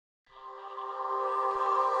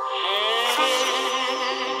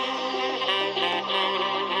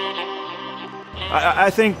I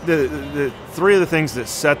think the three of the things that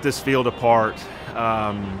set this field apart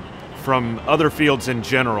from other fields in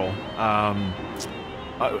general,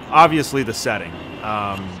 obviously the setting.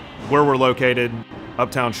 Where we're located,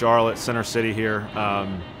 uptown Charlotte, Center City here,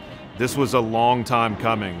 this was a long time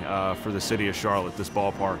coming for the city of Charlotte, this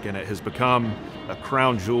ballpark, and it has become a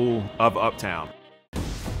crown jewel of uptown.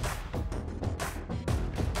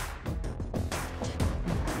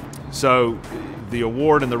 So the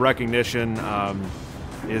award and the recognition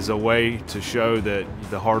is a way to show that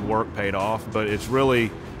the hard work paid off, but it's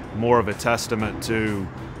really more of a testament to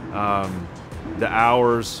the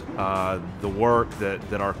hours, the work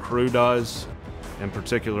that our crew does, in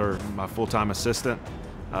particular my full-time assistant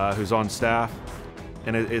who's on staff.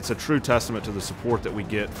 And it's a true testament to the support that we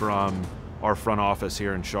get from our front office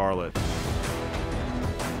here in Charlotte.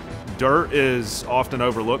 Dirt is often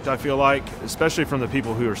overlooked, I feel like, especially from the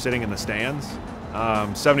people who are sitting in the stands.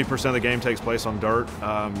 70% of the game takes place on dirt.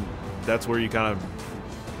 That's where you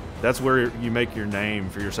make your name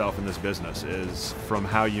for yourself in this business, is from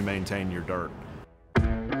how you maintain your dirt.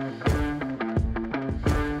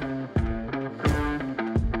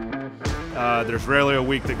 There's rarely a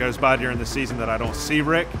week that goes by during the season that I don't see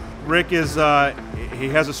Rick. Rick is, he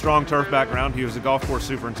has a strong turf background. He was a golf course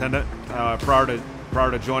superintendent prior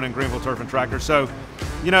to joining Greenville Turf and Tractor. So,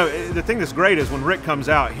 you know, the thing that's great is when Rick comes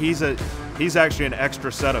out, he's actually an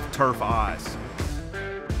extra set of turf eyes.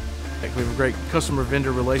 We have a great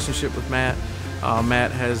customer-vendor relationship with Matt.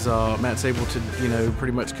 Matt's able to, you know,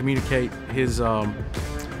 pretty much communicate his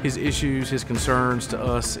issues, his concerns to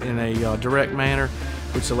us in a direct manner,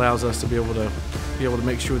 which allows us to be able to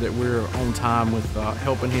make sure that we're on time with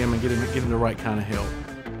helping him and getting the right kind of help.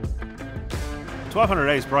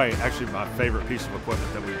 1200A is probably actually my favorite piece of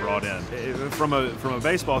equipment that we brought in. From a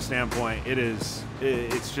baseball standpoint, it's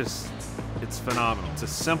phenomenal. It's a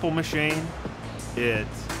simple machine. The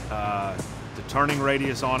turning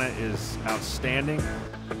radius on it is outstanding.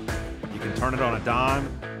 You can turn it on a dime.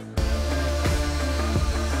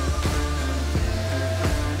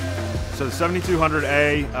 So the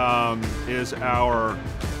 7200A is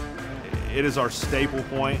our staple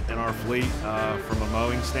point in our fleet from a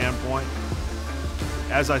mowing standpoint.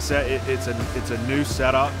 As I said, it's a new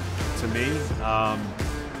setup to me.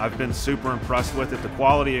 I've been super impressed with it. The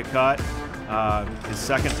quality it cut is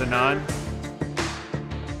second to none.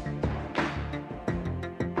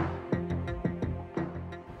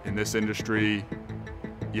 In this industry,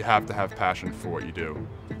 you have to have passion for what you do.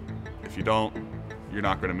 If you don't, you're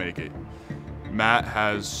not going to make it. Matt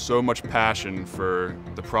has so much passion for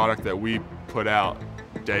the product that we put out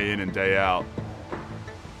day in and day out.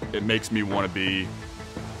 It makes me want to be,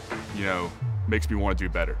 you know, makes me want to do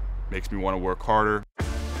better, makes me want to work harder.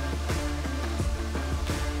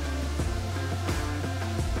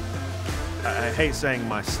 I hate saying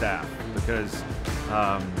my staff because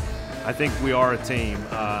I think we are a team.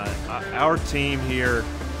 Our team here,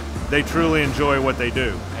 they truly enjoy what they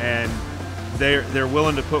do, and they're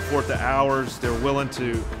willing to put forth the hours. They're willing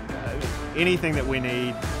to anything that we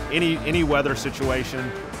need, any weather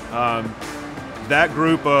situation. That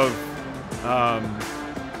group of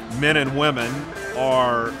men and women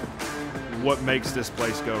are what makes this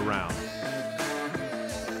place go round.